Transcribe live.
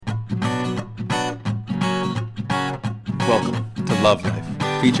Love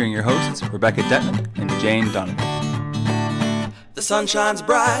Life, featuring your hosts Rebecca Detman and Jane Donovan. The sun shines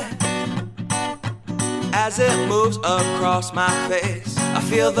bright as it moves across my face. I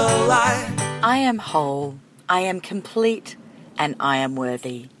feel the light. I am whole, I am complete, and I am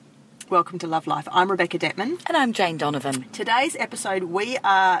worthy. Welcome to Love Life. I'm Rebecca Detman. And I'm Jane Donovan. Today's episode, we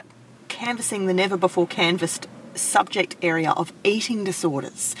are canvassing the never-before-canvassed subject area of eating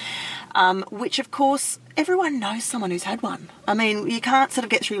disorders, which, of course, everyone knows someone who's had one. I mean, you can't sort of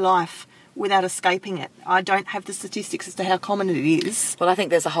get through life without escaping it. I don't have the statistics as to how common it is. Well, I think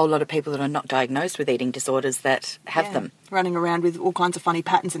there's a whole lot of people that are not diagnosed with eating disorders that have them. Running around with all kinds of funny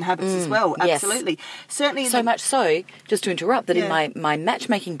patterns and habits as well. Yes. Absolutely. Certainly. So much so, just to interrupt, that in my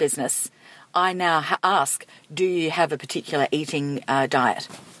matchmaking business, I now ask, do you have a particular eating diet?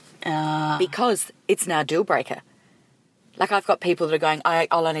 Because it's now a deal breaker. Like, I've got people that are going,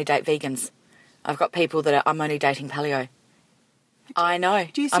 I'll only date vegans. I've got people that I'm only dating paleo. I know.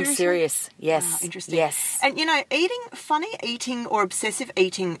 Do you seriously? I'm serious. Yes. Interesting. Yes. And, you know, funny eating or obsessive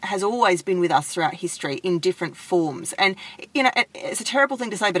eating has always been with us throughout history in different forms. And, you know, it's a terrible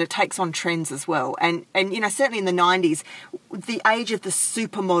thing to say, but it takes on trends as well. And you know, certainly in the 90s, the age of the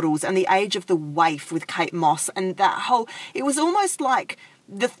supermodels and the age of the waif with Kate Moss and that whole, it was almost like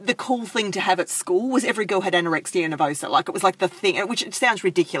the cool thing to have at school was every girl had anorexia nervosa. Like, it was like the thing, which it sounds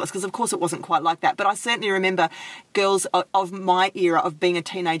ridiculous because, of course, it wasn't quite like that. But I certainly remember girls of my era, of being a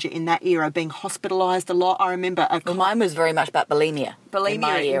teenager in that era, being hospitalised a lot. I remember... mine was very much about bulimia.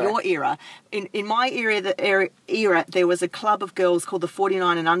 Bulimia in your era. In my era, there was a club of girls called the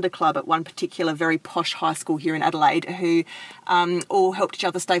 49 and Under Club at one particular very posh high school here in Adelaide who all helped each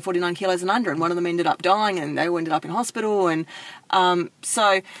other stay 49 kilos and under, and one of them ended up dying and they all ended up in hospital. And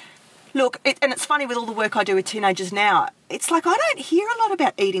so, look, and it's funny with all the work I do with teenagers now, it's like I don't hear a lot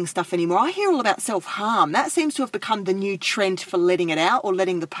about eating stuff anymore. I hear all about self-harm. That seems to have become the new trend for letting it out or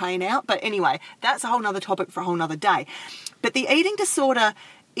letting the pain out. But anyway, that's a whole nother topic for a whole nother day. But the eating disorder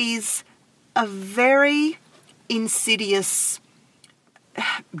is a very insidious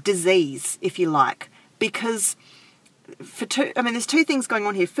disease, if you like, because there's two things going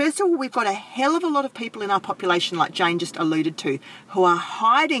on here. First of all, we've got a hell of a lot of people in our population, like Jane just alluded to, who are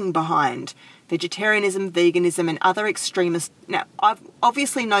hiding behind vegetarianism, veganism, and other extremists. Now,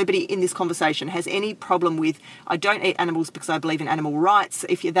 obviously nobody in this conversation has any problem with, I don't eat animals because I believe in animal rights.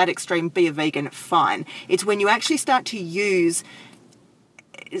 If you're that extreme, be a vegan, fine. It's when you actually start to use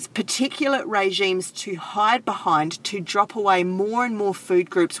particular regimes to hide behind, to drop away more and more food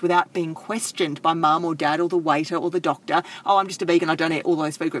groups without being questioned by mum or dad or the waiter or the doctor. Oh, I'm just a vegan, I don't eat all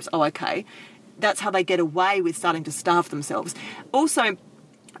those food groups. Oh, okay. That's how they get away with starting to starve themselves. Also,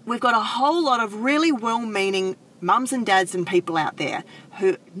 we've got a whole lot of really well-meaning mums and dads and people out there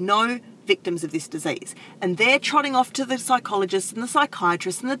who know victims of this disease, and they're trotting off to the psychologists and the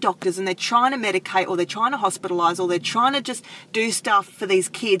psychiatrists and the doctors, and they're trying to medicate or they're trying to hospitalise or they're trying to just do stuff for these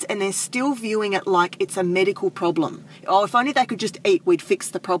kids, and they're still viewing it like it's a medical problem. Oh, if only they could just eat, we'd fix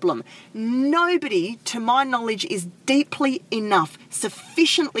the problem. Nobody, to my knowledge, is deeply enough,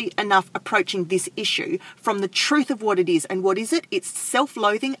 sufficiently enough approaching this issue from the truth of what it is. And what is it? It's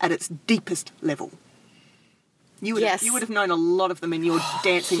self-loathing at its deepest level. You would have known a lot of them in your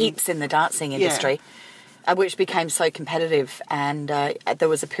dancing. Heaps in the dancing industry, which became so competitive. And there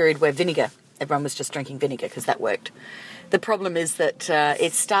was a period where everyone was just drinking vinegar because that worked. The problem is that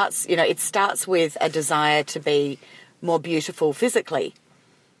it starts with a desire to be more beautiful physically.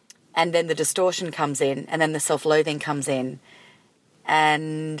 And then the distortion comes in, and then the self-loathing comes in,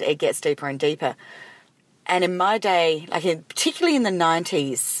 and it gets deeper and deeper. And in my day, particularly in the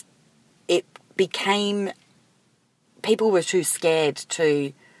 90s, it became... people were too scared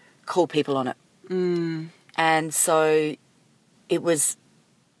to call people on it. And so it was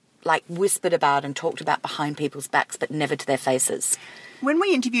like whispered about and talked about behind people's backs, but never to their faces. When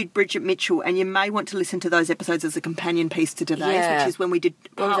we interviewed Bridget Mitchell, and you may want to listen to those episodes as a companion piece to today's, which is when we did...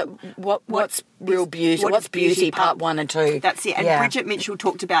 What's real beauty? What's beauty, part 1 and 2. That's it. And Bridget Mitchell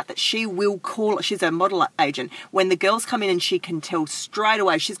talked about that she will call... She's a model agent. When the girls come in and she can tell straight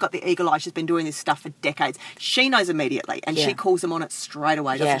away, she's got the eagle eye, she's been doing this stuff for decades. She knows immediately, and she calls them on it straight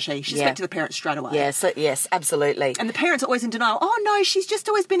away, doesn't she? She speaks to the parents straight away. Yes, absolutely. And the parents are always in denial. Oh, no, she's just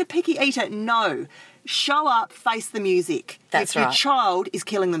always been a picky eater. No. Show up, face the music. That's right. Your child is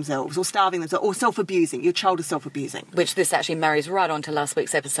killing themselves or starving themselves or self-abusing. Your child is self-abusing. Which this actually marries right on to last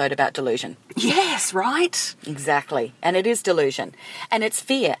week's episode about delusion. Yes, right. Exactly. And it is delusion. And it's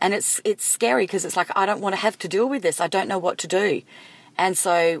fear. And it's scary because it's like, I don't want to have to deal with this. I don't know what to do. And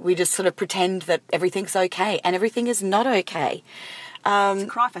so we just sort of pretend that everything's okay. And everything is not okay. It's a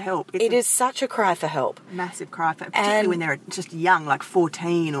cry for help. It is such a cry for help. Massive cry for, particularly when they're just young, like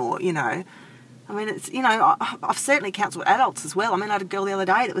 14 or, you know. I mean, it's, you know, I've certainly counselled adults as well. I mean, I had a girl the other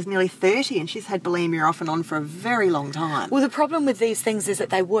day that was nearly 30 and she's had bulimia off and on for a very long time. Well, the problem with these things is that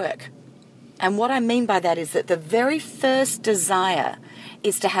they work. And what I mean by that is that the very first desire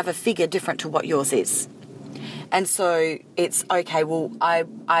is to have a figure different to what yours is. And so it's, okay, well,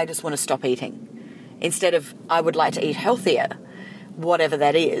 I just want to stop eating. Instead of, I would like to eat healthier, whatever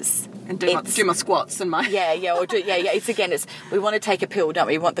that is. And do my squats and my... It's we want to take a pill, don't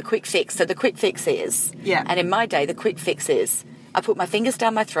we? We want the quick fix. So the quick fix is... Yeah. And in my day, the quick fix is... I put my fingers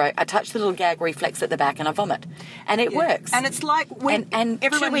down my throat, I touch the little gag reflex at the back and I vomit. And it works. And it's like when and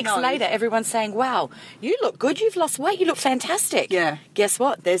 2 weeks later, everyone's saying, wow, you look good, you've lost weight, you look fantastic. Yeah. Guess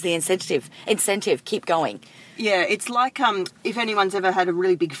what? There's the incentive. Keep going. Yeah, it's like if anyone's ever had a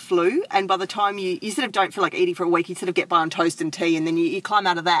really big flu and by the time you sort of don't feel like eating for a week, you sort of get by on toast and tea and then you climb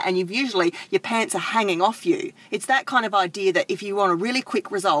out of that and your pants are hanging off you. It's that kind of idea that if you want a really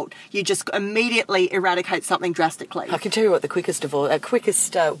quick result, you just immediately eradicate something drastically. I can tell you what the quickest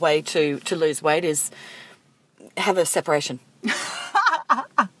way to lose weight is have a separation.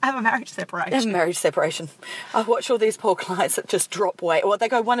 Have a marriage separation. Have a marriage separation. I watch all these poor clients that just drop weight. Well, they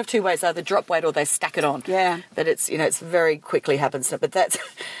go one of two ways: either drop weight or they stack it on. Yeah. But it's it's very quickly happens. But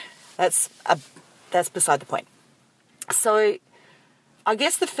that's beside the point. So, I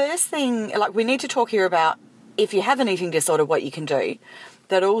guess the first thing, we need to talk here about if you have an eating disorder, what you can do.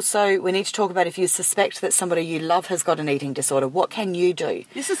 That also, we need to talk about if you suspect that somebody you love has got an eating disorder, what can you do?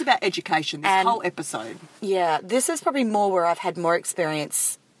 This is about education, this whole episode. Yeah, this is probably more where I've had more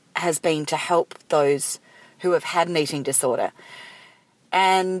experience has been to help those who have had an eating disorder.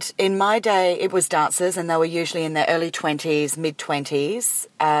 And in my day, it was dancers, and they were usually in their early 20s, mid-20s.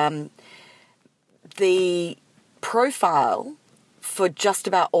 The profile for just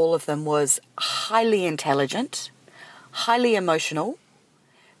about all of them was highly intelligent, highly emotional,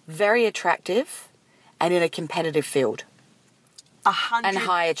 very attractive, and in a competitive field. 100% and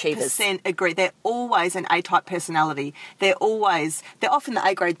high achievers. Agree. They're always an A-type personality. They're often the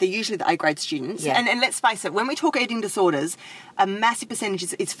A grade. They're usually the A grade students. Yeah. And let's face it, when we talk eating disorders, a massive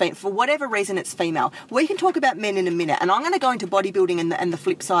percentage is for whatever reason it's female. We can talk about men in a minute, and I'm going to go into bodybuilding and the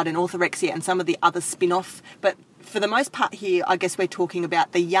flip side and orthorexia and some of the other spin-off, but for the most part here, I guess we're talking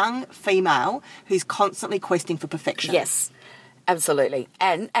about the young female who's constantly questing for perfection. Yes. Absolutely.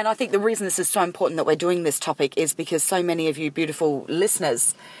 And I think the reason this is so important that we're doing this topic is because so many of you beautiful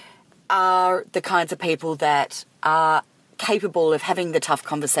listeners are the kinds of people that are capable of having the tough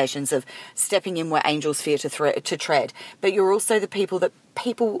conversations, of stepping in where angels fear to tread. But you're also the people that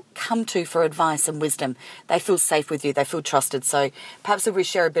people come to for advice and wisdom. They feel safe with you. They feel trusted. So perhaps if we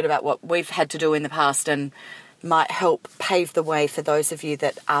share a bit about what we've had to do in the past and might help pave the way for those of you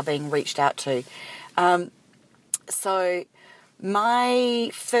that are being reached out to. My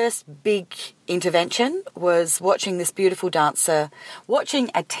first big intervention was watching this beautiful dancer,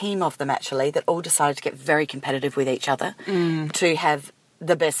 watching a team of them actually, that all decided to get very competitive with each other to have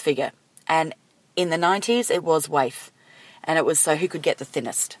the best figure. And in the 90s, it was WAIF. And it was so who could get the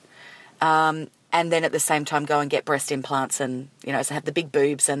thinnest. And then at the same time go and get breast implants and, so have the big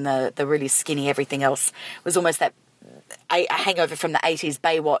boobs and the really skinny everything else. It was almost that a hangover from the 80s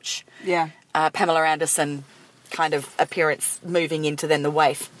Baywatch. Yeah. Pamela Anderson kind of appearance moving into then the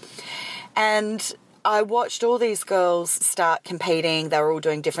WAIF. And I watched all these girls start competing. They were all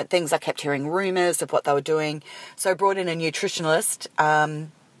doing different things. I kept hearing rumours of what they were doing. So I brought in a nutritionalist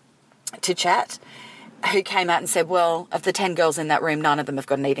to chat, who came out and said, well, of the 10 girls in that room, none of them have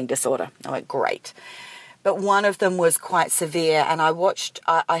got an eating disorder. I went, great. But one of them was quite severe, and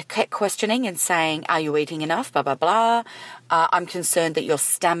I kept questioning and saying, are you eating enough, blah, blah, blah. I'm concerned that your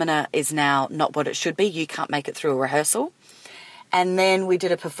stamina is now not what it should be. You can't make it through a rehearsal. And then we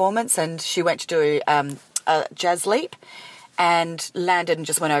did a performance, and she went to do a jazz leap and landed and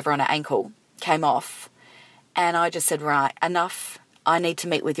just went over on her ankle, came off. And I just said, right, enough. I need to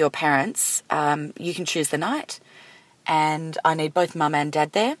meet with your parents. You can choose the night, and I need both mum and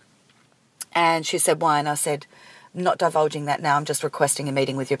dad there. And she said, why? And I said, I'm not divulging that now. I'm just requesting a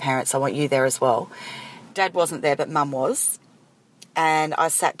meeting with your parents. I want you there as well. Dad wasn't there, but mum was. And I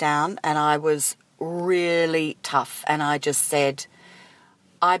sat down and I was really tough. And I just said,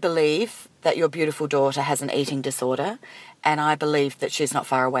 I believe that your beautiful daughter has an eating disorder, and I believe that she's not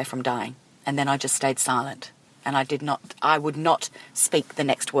far away from dying. And then I just stayed silent. And I would not speak the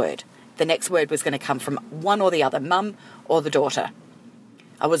next word. The next word was going to come from one or the other, mum or the daughter.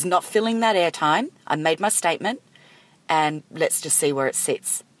 I was not filling that airtime. I made my statement, and let's just see where it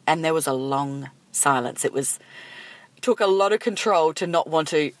sits. And there was a long silence. It was took a lot of control to not want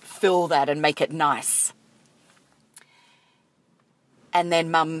to fill that and make it nice. And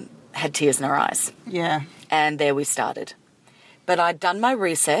then Mum had tears in her eyes. Yeah. And there we started. But I'd done my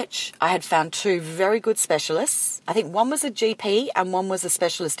research. I had found 2 very good specialists. I think one was a GP and one was a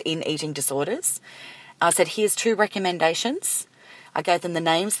specialist in eating disorders. I said, here's 2 recommendations. I gave them the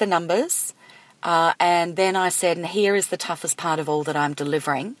names, the numbers. And then I said, and here is the toughest part of all that I'm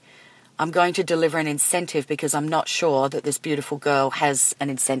delivering. I'm going to deliver an incentive because I'm not sure that this beautiful girl has an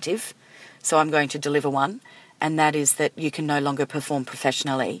incentive. So I'm going to deliver one. And that is that you can no longer perform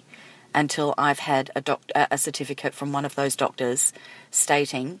professionally until I've had a certificate from one of those doctors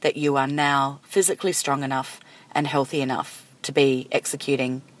stating that you are now physically strong enough and healthy enough to be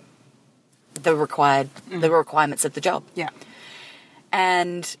executing the requirements of the job. Yeah.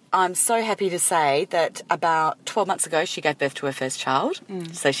 And I'm so happy to say that about 12 months ago, she gave birth to her first child.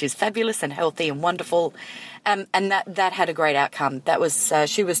 So she's fabulous and healthy and wonderful. And that had a great outcome. That was,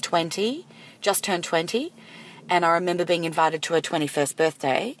 she was 20, just turned 20. And I remember being invited to her 21st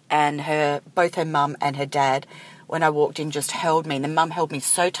birthday, and both her mum and her dad, when I walked in, just held me. And the mum held me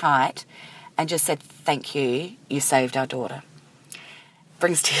so tight and just said, "Thank you, you saved our daughter."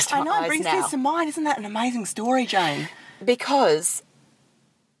 Brings tears to my eyes now. I know, it brings tears to mine. Isn't that an amazing story, Jane? Because,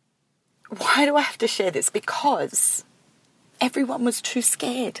 why do I have to share this? Because everyone was too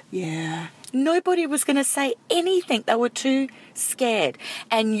scared. Yeah. Nobody was going to say anything. They were too scared.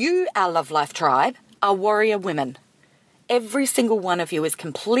 And you, our Love Life tribe, are warrior women. Every single one of you is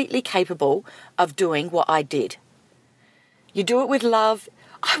completely capable of doing what I did. You do it with love.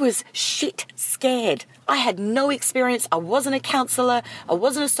 I was shit scared. I had no experience. I wasn't a counsellor. I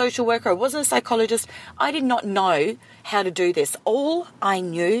wasn't a social worker. I wasn't a psychologist. I did not know how to do this. All I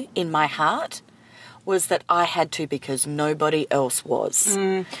knew in my heart was that I had to because nobody else was.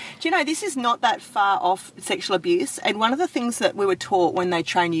 Do you know, this is not that far off sexual abuse, and one of the things that we were taught when they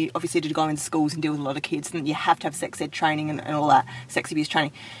train you, obviously, to go into schools and deal with a lot of kids, and you have to have sex ed training and all that, sex abuse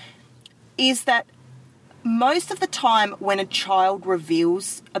training, is that most of the time when a child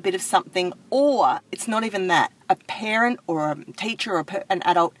reveals a bit of something, or it's not even that, a parent or a teacher or an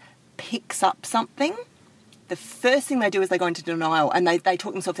adult picks up something, the first thing they do is they go into denial and they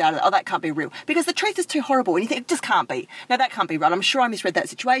talk themselves out of it. Oh, that can't be real. Because the truth is too horrible and you think, it just can't be. No, that can't be right. I'm sure I misread that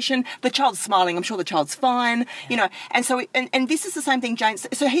situation. The child's smiling. I'm sure the child's fine. You know, and so, and this is the same thing, Jane.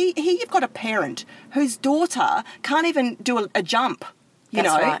 So here you've got a parent whose daughter can't even do a jump. You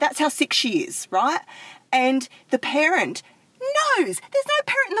know, right. That's how sick she is, right? And the parent knows. There's no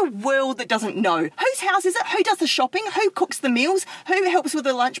parent in the world that doesn't know. Whose house is it? Who does the shopping? Who cooks the meals? Who helps with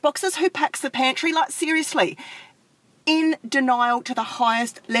the lunch boxes? Who packs the pantry? Like, seriously. In denial to the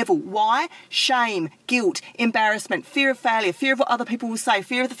highest level. Why? Shame, guilt, embarrassment, fear of failure, fear of what other people will say,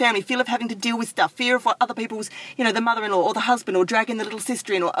 fear of the family, fear of having to deal with stuff, fear of what other people's, you know, the mother-in-law or the husband or dragging the little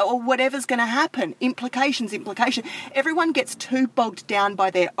sister in or whatever's going to happen. Implication. Everyone gets too bogged down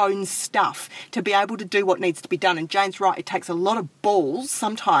by their own stuff to be able to do what needs to be done. And Jane's right, it takes a lot of balls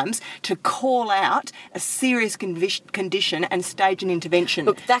sometimes to call out a serious condition and stage an intervention.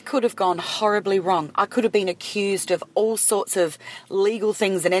 Look, that could have gone horribly wrong. I could have been accused of all sorts of legal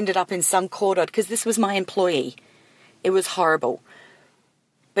things and ended up in some court because this was my employee. It was horrible.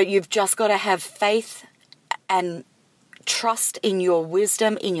 But you've just got to have faith and trust in your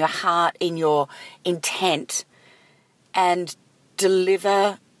wisdom, in your heart, in your intent, and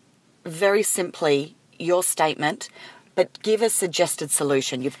deliver very simply your statement, but give a suggested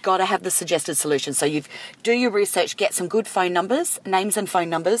solution. You've got to have the suggested solution. So do your research, get some good phone numbers, names and phone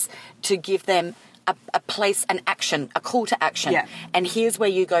numbers, to give them a place, an action, a call to action. Yeah. And here's where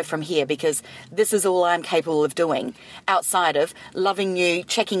you go from here, because this is all I'm capable of doing outside of loving you,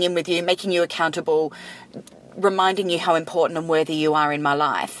 checking in with you, making you accountable, reminding you how important and worthy you are in my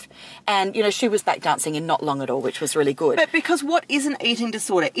life. And, you know, she was back dancing in not long at all, which was really good. But because what is an eating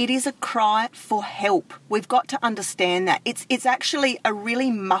disorder? It is a cry for help. We've got to understand that. It's actually a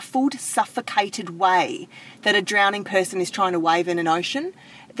really muffled, suffocated way that a drowning person is trying to wave in an ocean.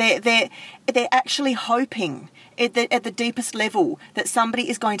 They're actually hoping at the deepest level that somebody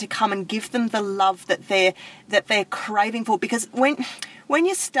is going to come and give them the love that they're craving for. Because when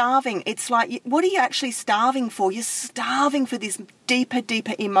you're starving, it's like, what are you actually starving for? You're starving for this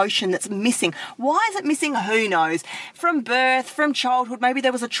deeper emotion that's missing. Why is it missing? Who knows? From birth, from childhood, maybe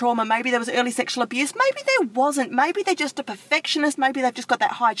there was a trauma, maybe there was early sexual abuse, maybe there wasn't. Maybe they're just a perfectionist, maybe they've just got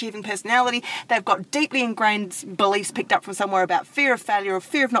that high-achieving personality, they've got deeply ingrained beliefs picked up from somewhere about fear of failure, or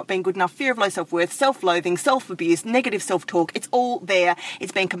fear of not being good enough, fear of low self-worth, self-loathing, self-abuse, negative self-talk. It's all there.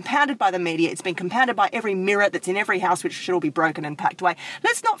 It's been compounded by the media. It's been compounded by every mirror that's in every house, which should all be broken and packed away.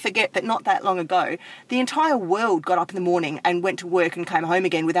 Let's not forget that not that long ago, the entire world got up in the morning and went to work and came home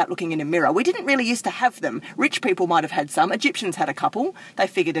again without looking in a mirror. We didn't really used to have them. Rich people might have had some. Egyptians had a couple. They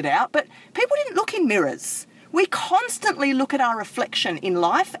figured it out. But people didn't look in mirrors. We constantly look at our reflection in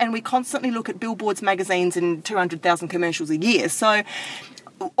life, and we constantly look at billboards, magazines, and 200,000 commercials a year. So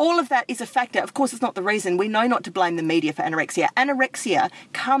all of that is a factor. Of course, it's not the reason. We know not to blame the media for anorexia. Anorexia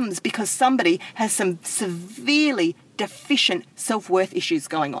comes because somebody has some severely deficient self-worth issues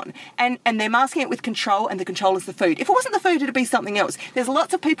going on. And they're masking it with control, and the control is the food. If it wasn't the food, it'd be something else. There's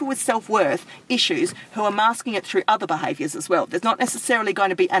lots of people with self-worth issues who are masking it through other behaviours as well. There's not necessarily going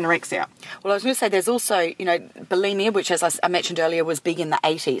to be anorexia. Well, I was going to say there's also, bulimia, which, as I mentioned earlier, was big in the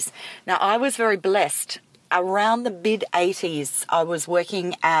 80s. Now, I was very blessed. Around the mid-80s, I was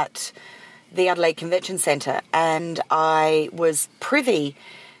working at the Adelaide Convention Centre, and I was privy.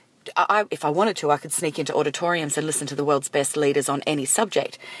 If I wanted to, I could sneak into auditoriums and listen to the world's best leaders on any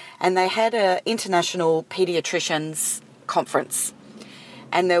subject. And they had an international paediatricians conference.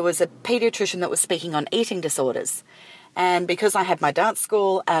 And there was a paediatrician that was speaking on eating disorders. And because I had my dance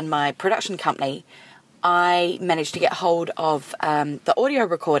school and my production company, I managed to get hold of the audio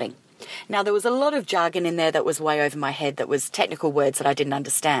recording. Now, there was a lot of jargon in there that was way over my head, that was technical words that I didn't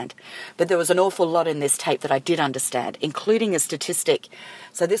understand. But there was an awful lot in this tape that I did understand, including a statistic.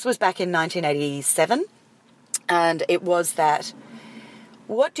 So this was back in 1987, and it was that,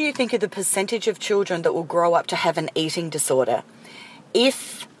 what do you think of the percentage of children that will grow up to have an eating disorder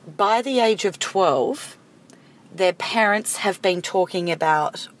if by the age of 12, their parents have been talking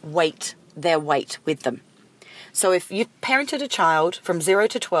about their weight with them? So if you've parented a child from 0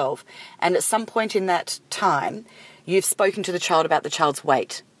 to 12, and at some point in that time, you've spoken to the child about the child's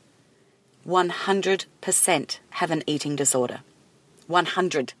weight, 100% have an eating disorder.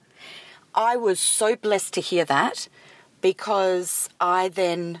 100. I was so blessed to hear that, because I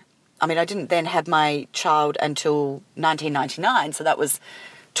didn't then have my child until 1999, so that was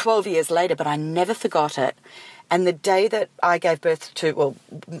 12 years later, but I never forgot it. And the day that I gave birth to,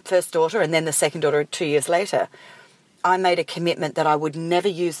 first daughter and then the second daughter 2 years later, I made a commitment that I would never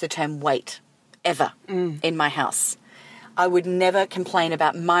use the term weight, ever, in my house. I would never complain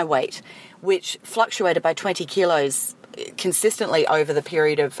about my weight, which fluctuated by 20 kilos consistently over the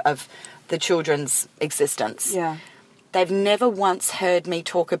period of the children's existence. Yeah. They've never once heard me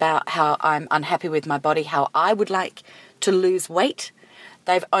talk about how I'm unhappy with my body, how I would like to lose weight.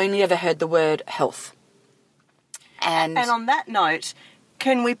 They've only ever heard the word health. And on that note,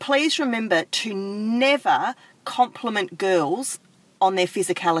 can we please remember to never compliment girls on their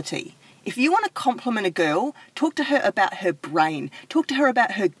physicality? If you want to compliment a girl, talk to her about her brain. Talk to her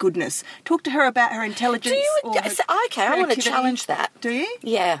about her goodness. Talk to her about her intelligence. Okay, I want to challenge that. Do you?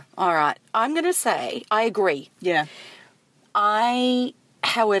 Yeah, all right. I'm going to say I agree. Yeah. I,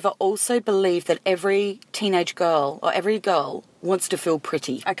 however, also believe that every teenage girl or every girl wants to feel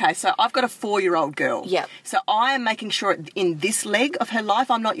pretty. Okay, so I've got a 4-year-old girl. Yeah. So I am making sure in this leg of her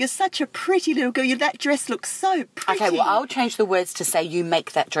life, I'm not, you're such a pretty little girl. That dress looks so pretty. Okay, well, I'll change the words to say you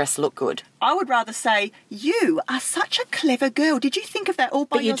make that dress look good. I would rather say, you are such a clever girl. Did you think of that all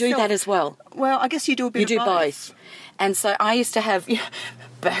by yourself? But you do that as well. Well, I guess you do a bit of both. You do both. And so I used to have,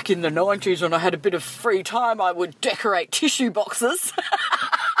 back in the 90s when I had a bit of free time, I would decorate tissue boxes.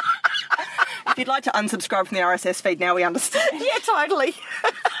 If you'd like to unsubscribe from the RSS feed, now we understand. Yeah, totally.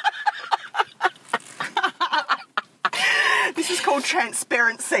 This is called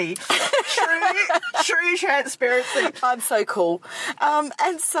transparency. True transparency. I'm so cool.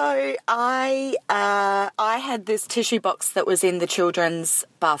 And so I had this tissue box that was in the children's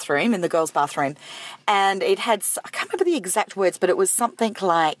bathroom, in the girls' bathroom, and it had, I can't remember the exact words, but it was something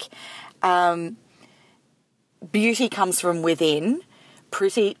like, beauty comes from within.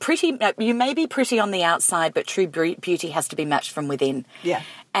 Pretty, you may be pretty on the outside, but true beauty has to be matched from within. Yeah.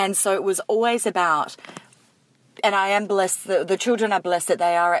 And so it was always about, and I am blessed, the children are blessed that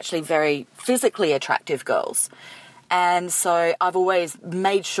they are actually very physically attractive girls. And so I've always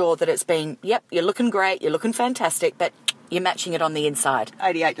made sure that it's been, yep, you're looking great, you're looking fantastic, but you're matching it on the inside.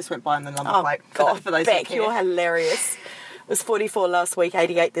 88 just went by on the number plate. God, for those Beck, you're hilarious. It was 44 last week,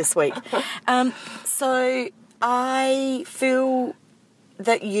 88 this week. So I feel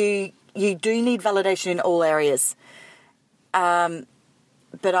that you do need validation in all areas.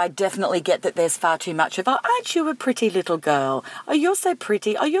 But I definitely get that there's far too much of, oh, aren't you a pretty little girl? Oh, you're so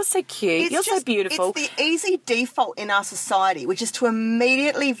pretty. Oh, you're so cute. You're so beautiful. It's the easy default in our society, which is to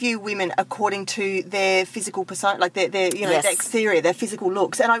immediately view women according to their physical persona, like their their exterior, their physical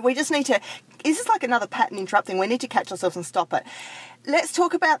looks. And we just need to, this is like another pattern interrupting. We need to catch ourselves and stop it. Let's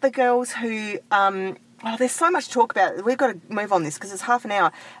talk about the girls who, there's so much to talk about. We've got to move on this because it's half an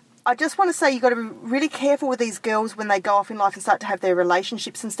hour. I just want to say you've got to be really careful with these girls when they go off in life and start to have their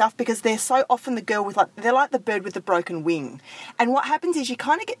relationships and stuff, because they're so often the girl with, like, they're like the bird with the broken wing. And what happens is you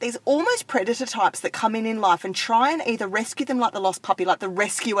kind of get these almost predator types that come in life and try and either rescue them like the lost puppy, like the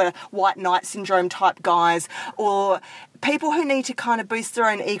rescuer white knight syndrome type guys, or people who need to kind of boost their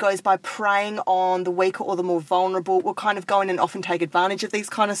own egos by preying on the weaker or the more vulnerable will kind of go in and often take advantage of these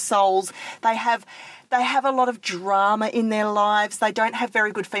kind of souls. They have a lot of drama in their lives. They don't have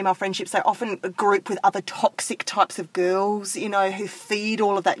very good female friendships. They often group with other toxic types of girls, who feed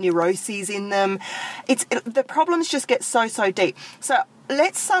all of that neuroses in them. The problems just get so deep. So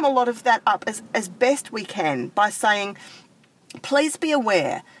let's sum a lot of that up as best we can by saying, please be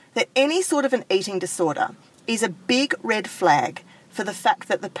aware that any sort of an eating disorder is a big red flag for the fact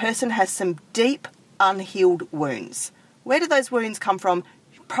that the person has some deep, unhealed wounds. Where do those wounds come from?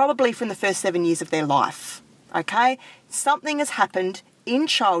 Probably from the first 7 years of their life, okay? Something has happened in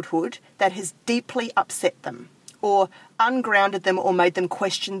childhood that has deeply upset them or ungrounded them or made them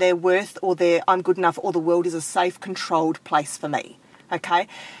question their worth or their I'm good enough or the world is a safe, controlled place for me, okay?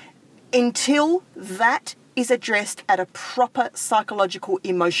 Until that is addressed at a proper psychological,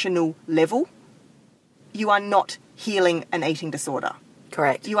 emotional level, you are not healing an eating disorder.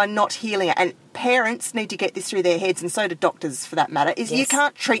 Correct. You are not healing it. And parents need to get this through their heads, and so do doctors for that matter, is You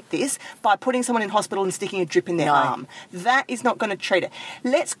can't treat this by putting someone in hospital and sticking a drip in their arm. That is not going to treat it.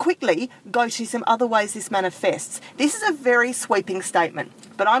 Let's quickly go to some other ways this manifests. This is a very sweeping statement,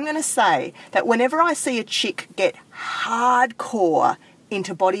 but I'm going to say that whenever I see a chick get hardcore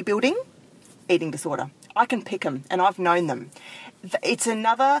into bodybuilding, eating disorder, I can pick them, and I've known them.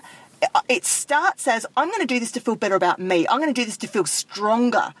 It starts as, I'm going to do this to feel better about me. I'm going to do this to feel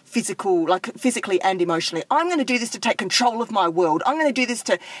stronger, physically and emotionally. I'm going to do this to take control of my world. I'm going to do this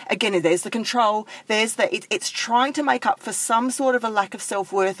to, again, there's the control. It's trying to make up for some sort of a lack of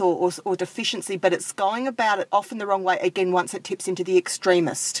self-worth or deficiency, but it's going about it often the wrong way, again, once it tips into the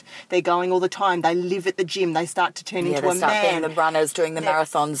extremist. They're going all the time. They live at the gym. They start to turn into a man. They start being the runners, doing the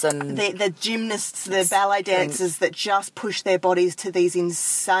marathons. And the gymnasts, the ballet dancers that just push their bodies to these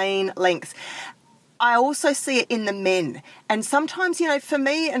insane lengths. I also see it in the men. And sometimes, for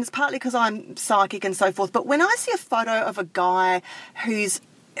me, and it's partly because I'm psychic and so forth, but when I see a photo of a guy who's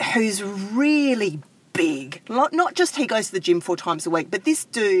really big, not just he goes to the gym 4 times a week, but this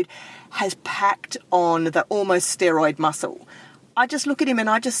dude has packed on the almost steroid muscle. I just look at him and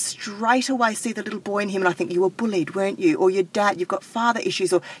I just straight away see the little boy in him and I think, you were bullied, weren't you? Or your dad, you've got father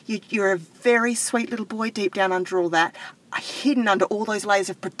issues, or you're a very sweet little boy deep down under all that. Hidden under all those layers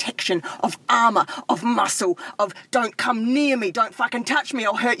of protection, of armour, of muscle, of don't come near me, don't fucking touch me,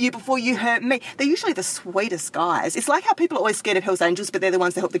 I'll hurt you before you hurt me. They're usually the sweetest guys. It's like how people are always scared of Hell's Angels, but they're the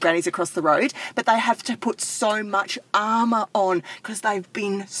ones that help the grannies across the road. But they have to put so much armour on because they've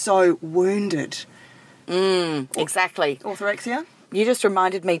been so wounded. Exactly. Orthorexia? You just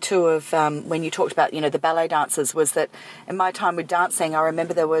reminded me too of when you talked about, the ballet dancers, was that in my time with dancing, I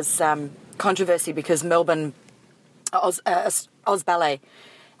remember there was controversy because Melbourne Oz Ballet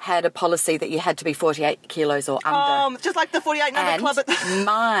had a policy that you had to be 48 kilos or under. Just like the 48 number club.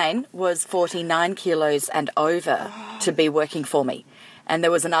 Mine was 49 kilos and over to be working for me. And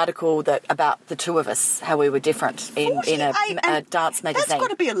there was an article about the two of us, how we were different in a dance magazine. That's got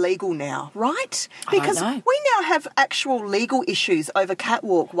to be illegal now, right? Because we now have actual legal issues over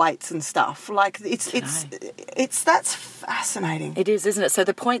catwalk weights and stuff. Like that's fascinating. It is, isn't it? So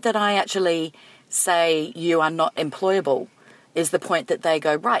the point that I actually say you are not employable is the point that they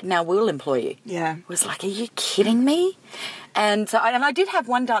go, right, now we'll employ you. Yeah. It was like, are you kidding me? And so, I did have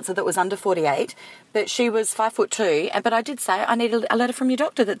one dancer that was under 48, but she was 5'2", but I did say, I need a letter from your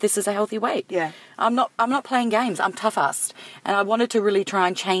doctor that this is a healthy weight. Yeah. I'm not playing games. I'm tough-assed. And I wanted to really try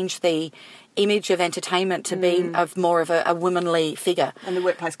and change the image of entertainment to be of more of a womanly figure. And the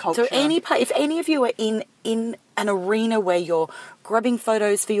workplace culture. So if any of you are in an arena where you're grabbing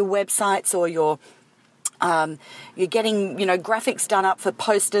photos for your websites or you're getting, graphics done up for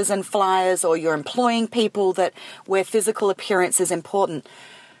posters and flyers, or you're employing people where physical appearance is important,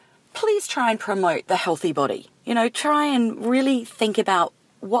 please try and promote the healthy body. Try and really think about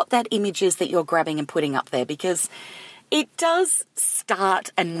what that image is that you're grabbing and putting up there, because it does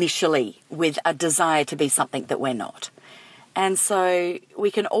start initially with a desire to be something that we're not. And so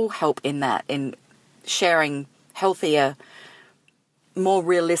we can all help in that, in sharing healthier, more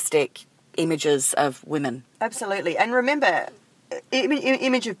realistic images of women. Absolutely. And remember,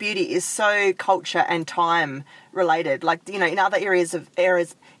 image of beauty is so culture and time related. Like, you know, in other eras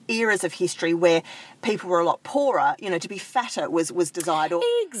of history where people were a lot poorer, you know, to be fatter was desired. Or,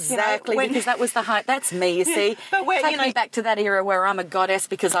 Exactly, you know, because that was the height. That's me, you see. But where, Take you know, me back to that era where I'm a goddess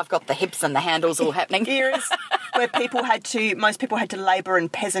because I've got the hips and the handles all happening. eras where most people had to labour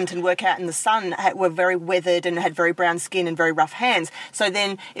and peasant and work out in the sun, were very weathered and had very brown skin and very rough hands. So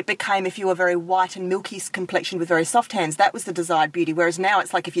then it became, if you were very white and milky complexioned with very soft hands, that was the desired beauty. Whereas now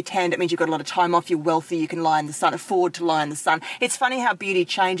it's like if you're tanned, it means you've got a lot of time off, you're wealthy, you can lie in the sun, afford to lie in the sun. It's funny how beauty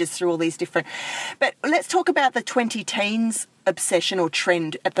changes through all these different... But let's talk about the 20 teens obsession or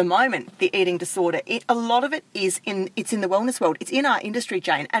trend at the moment, the eating disorder. A lot of it it's in the wellness world. It's in our industry,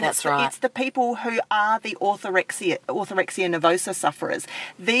 Jane. And That's right. It's the people who are the orthorexia nervosa sufferers.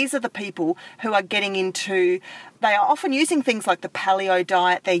 These are the people who are getting into... They are often using things like the paleo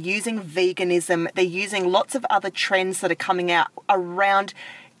diet. They're using veganism. They're using lots of other trends that are coming out around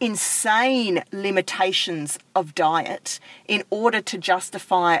insane limitations of diet in order to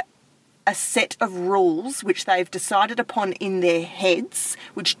justify a set of rules which they've decided upon in their heads,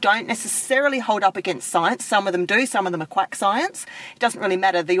 which don't necessarily hold up against science. Some of them do, some of them are quack science. It doesn't really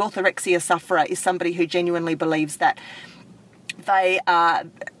matter. The orthorexia sufferer is somebody who genuinely believes that they are...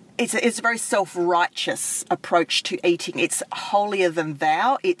 It's a very self-righteous approach to eating. It's holier than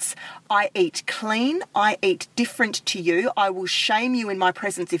thou. It's, I eat clean. I eat different to you. I will shame you in my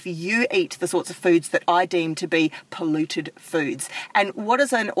presence if you eat the sorts of foods that I deem to be polluted foods. And what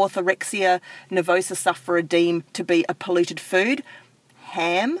does an orthorexia nervosa sufferer deem to be a polluted food?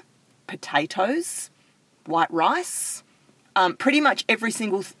 Ham, potatoes, white rice, pretty much every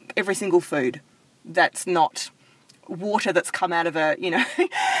single food that's not water that's come out of an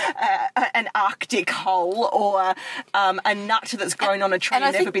Arctic hole or a nut that's grown on a tree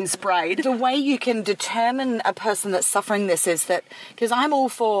and never been sprayed. The way you can determine a person that's suffering this is that, because I'm all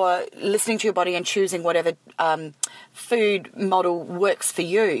for listening to your body and choosing whatever food model works for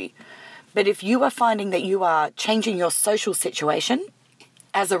you. But if you are finding that you are changing your social situation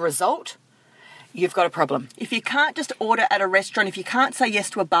as a result, you've got a problem. If you can't just order at a restaurant, if you can't say yes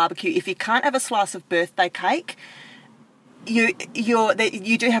to a barbecue, if you can't have a slice of birthday cake, you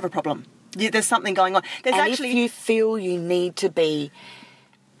do have a problem. There's something going on. If you feel you need to be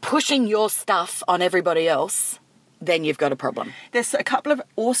pushing your stuff on everybody else, then you've got a problem. There's a couple of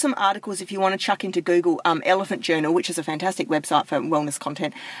awesome articles if you want to chuck into Google. Elephant Journal, which is a fantastic website for wellness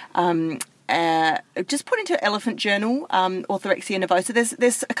content. Just put into Elephant Journal, orthorexia nervosa.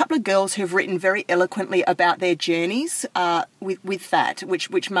 There's a couple of girls who've written very eloquently about their journeys with that,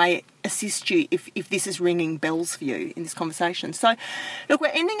 which may assist you if this is ringing bells for you in this conversation. So, look,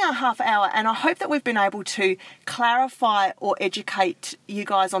 we're ending our half hour, and I hope that we've been able to clarify or educate you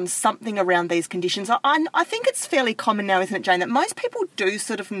guys on something around these conditions. I think it's fairly common now, isn't it, Jane, that most people do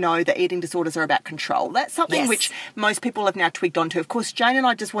sort of know that eating disorders are about control. That's something which most people have now twigged onto. Of course, Jane and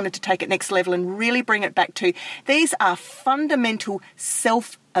I just wanted to take it next level and really bring it back to these are fundamental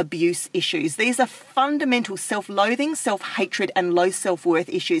self-abuse issues. These are fundamental self-loathing, self-hatred and low self-worth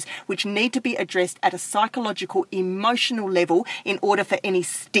issues which need to be addressed at a psychological, emotional level in order for any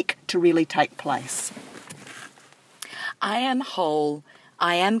stick to really take place. I am whole,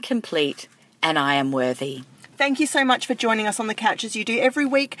 I am complete, and I am worthy. Thank you so much for joining us on the couch as you do every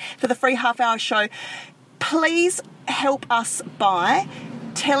week for the free half-hour show. Please help us by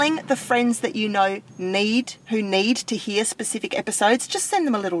telling the friends that you know who need to hear specific episodes. Just send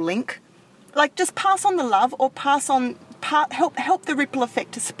them a little link. Like, just pass on the love or help the ripple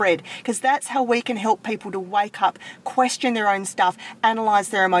effect to spread, because that's how we can help people to wake up, question their own stuff, analyse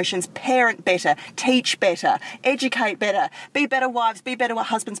their emotions, parent better, teach better, educate better, be better wives, be better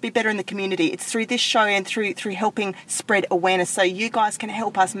husbands, be better in the community. It's through this show and through helping spread awareness, so you guys can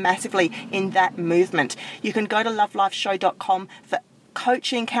help us massively in that movement. You can go to lovelifeshow.com for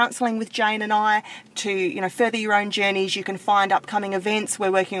coaching, counselling with Jane and I to, further your own journeys. You can find upcoming events.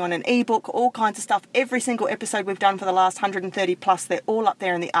 We're working on an ebook, all kinds of stuff. Every single episode we've done for the last 130 plus, they're all up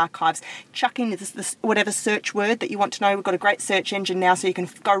there in the archives. Chuck in this whatever search word that you want to know. We've got a great search engine now, so you can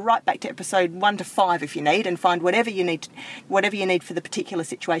go right back to episode 1 to 5 if you need, and find whatever you need for the particular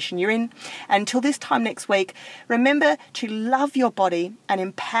situation you're in. Until this time next week, remember to love your body and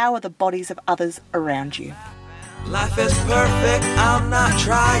empower the bodies of others around you. Life is perfect, I'm not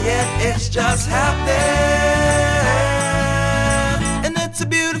trying, it's just happening. And it's a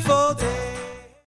beautiful